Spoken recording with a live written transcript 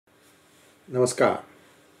Namaskar.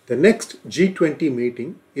 The next G20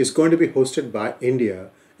 meeting is going to be hosted by India,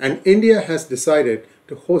 and India has decided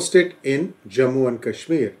to host it in Jammu and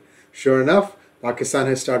Kashmir. Sure enough, Pakistan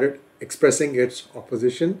has started expressing its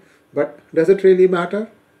opposition, but does it really matter?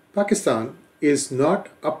 Pakistan is not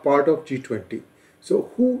a part of G20.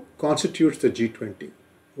 So who constitutes the G20?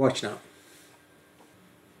 Watch now.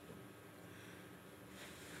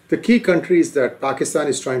 The key countries that Pakistan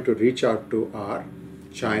is trying to reach out to are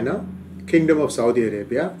China, Kingdom of Saudi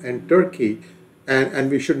Arabia, and Turkey.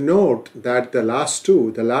 And we should note that the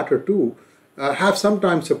latter two, have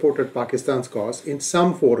sometimes supported Pakistan's cause in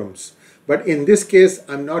some forums. But in this case,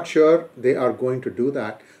 I'm not sure they are going to do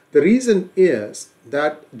that. The reason is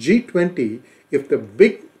that G20, if the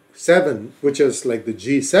big seven, which is like the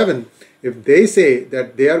G7, if they say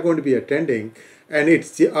that they are going to be attending, and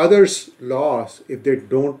it's the others' loss if they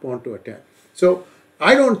don't want to attend. So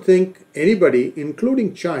I don't think anybody,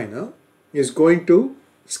 including China, is going to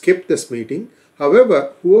skip this meeting.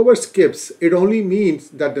 However, whoever skips, it only means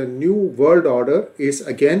that the new world order is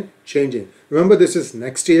again changing. Remember, this is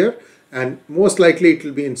next year, and most likely it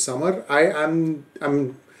will be in summer. I'm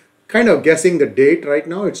kind of guessing the date right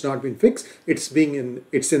now. It's not been fixed. It's in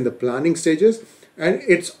the planning stages, and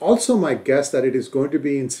it's also my guess that it is going to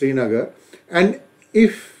be in Srinagar. And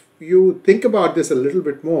if you think about this a little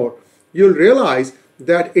bit more, you'll realize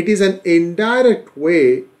that it is an indirect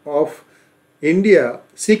way of India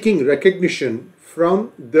seeking recognition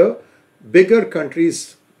from the bigger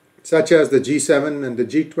countries such as the G7 and the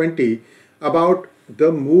G20 about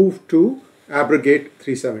the move to abrogate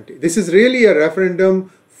 370. This is really a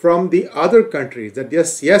referendum from the other countries that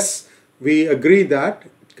yes, we agree that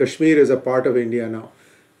Kashmir is a part of India now.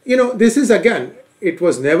 This is again, it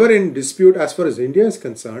was never in dispute as far as India is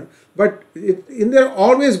concerned, but there are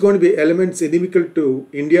always going to be elements inimical to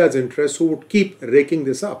India's interests who would keep raking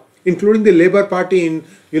this up, including the Labour Party in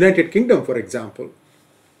United Kingdom, for example.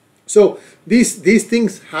 So these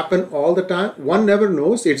things happen all the time. One never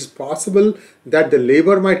knows. It's possible that the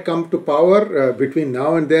Labour might come to power between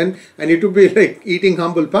now and then, and it would be like eating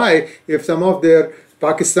humble pie if some of their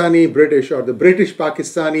Pakistani British or the British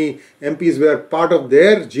Pakistani MPs were part of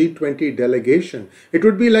their G20 delegation. It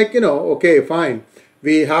would be like, okay, fine.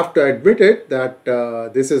 We have to admit it that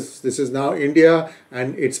this is now India,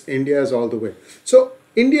 and it's India's all the way. So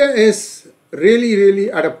India is really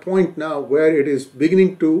at a point now where it is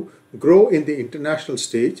beginning to grow in the international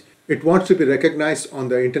stage. It wants to be recognized on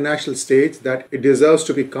the international stage that it deserves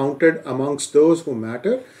to be counted amongst those who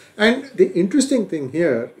matter. And the interesting thing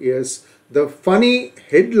here is the funny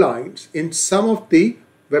headlines in some of the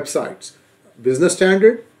websites, Business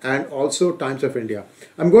Standard and also Times of India.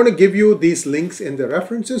 I'm going to give you these links in the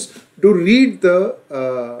references to read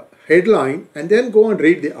the headline and then go and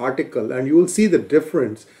read the article, and you will see the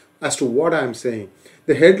difference as to what I'm saying.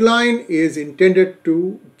 The headline is intended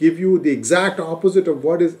to give you the exact opposite of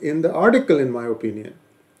what is in the article, in my opinion.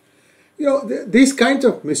 These kinds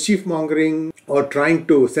of mischief mongering or trying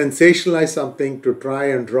to sensationalize something to try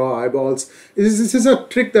and draw eyeballs, this is a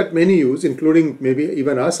trick that many use, including maybe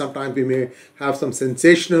even us. Sometimes we may have some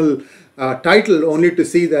sensational title only to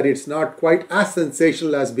see that it's not quite as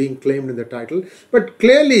sensational as being claimed in the title. But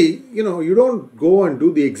clearly, you don't go and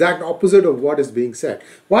do the exact opposite of what is being said.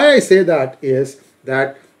 Why I say that is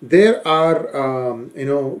that there are,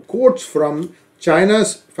 quotes from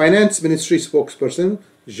China's finance ministry spokesperson,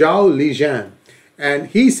 Zhao Lijian, and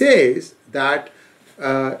he says that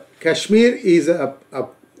Kashmir is a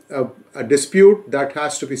dispute that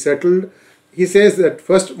has to be settled. He says that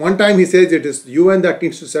one time he says it is UN that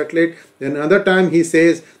needs to settle it. Then another time he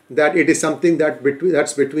says that it is something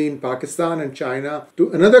that's between Pakistan and China.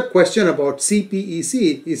 To another question about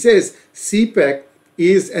CPEC, he says CPEC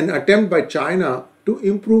is an attempt by China to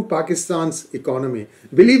improve Pakistan's economy.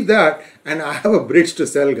 Believe that, and I have a bridge to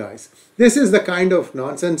sell, guys. This is the kind of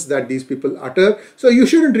nonsense that these people utter. So you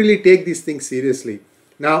shouldn't really take these things seriously.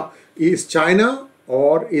 Now, is China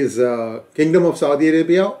or is Kingdom of Saudi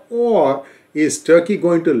Arabia or is Turkey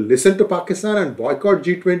going to listen to Pakistan and boycott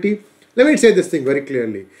G20? Let me say this thing very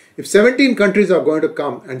clearly. If 17 countries are going to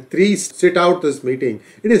come and 3 sit out this meeting,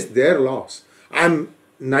 it is their loss. I'm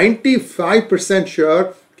 95%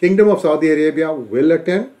 sure Kingdom of Saudi Arabia will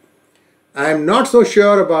attend. I'm not so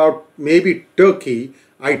sure about maybe Turkey.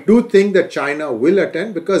 I do think that China will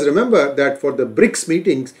attend, because remember that for the BRICS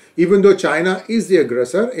meetings, even though China is the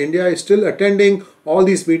aggressor, India is still attending all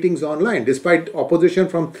these meetings online, despite opposition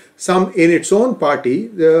from some in its own party.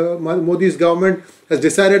 Modi's government has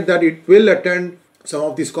decided that it will attend some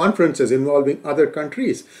of these conferences involving other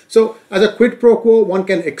countries. So as a quid pro quo, one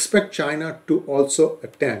can expect China to also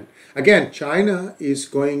attend. Again, China is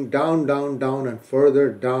going down, down, down and further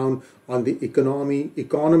down on the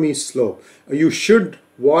economy slope. You should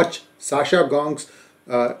watch Sasha Gong's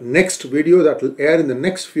next video that will air in the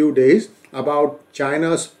next few days about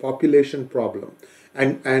China's population problem,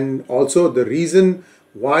 and also the reason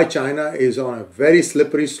why China is on a very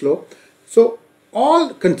slippery slope. So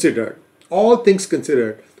all considered, all things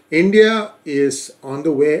considered, India is on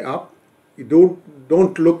the way up. You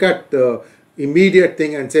don't look at the immediate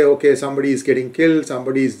thing and say, okay, somebody is getting killed,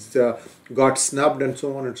 somebody's got snubbed, and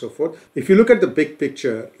so on and so forth. If you look at the big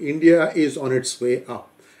picture, India is on its way up.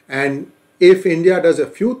 And if India does a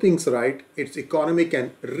few things right, its economy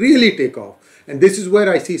can really take off. And this is where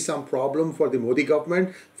I see some problem for the Modi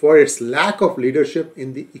government, for its lack of leadership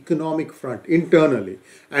in the economic front internally.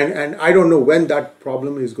 And I don't know when that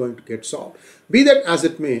problem is going to get solved. Be that as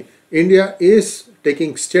it may, India is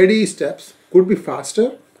taking steady steps, could be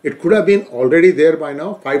faster. It could have been already there by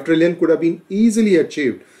now. 5 trillion could have been easily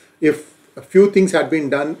achieved if a few things had been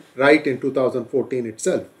done right in 2014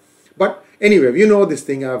 itself. But anyway, you know this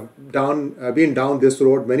thing. I've been down this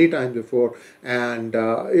road many times before, and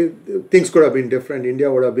things could have been different.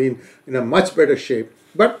 India would have been in a much better shape.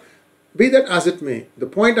 But be that as it may, the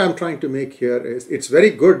point I'm trying to make here is it's very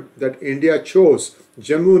good that India chose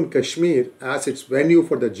Jammu and Kashmir as its venue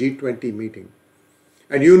for the G20 meeting.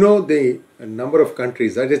 And you know the number of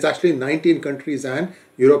countries, that is actually 19 countries and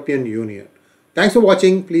European Union. Thanks for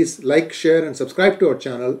watching. Please like, share and subscribe to our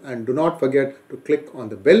channel, and do not forget to click on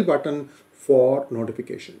the bell button for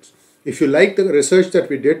notifications. If you like the research that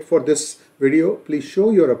we did for this video, please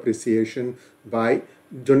show your appreciation by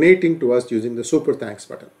donating to us using the super thanks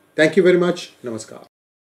button. Thank you very much. Namaskar.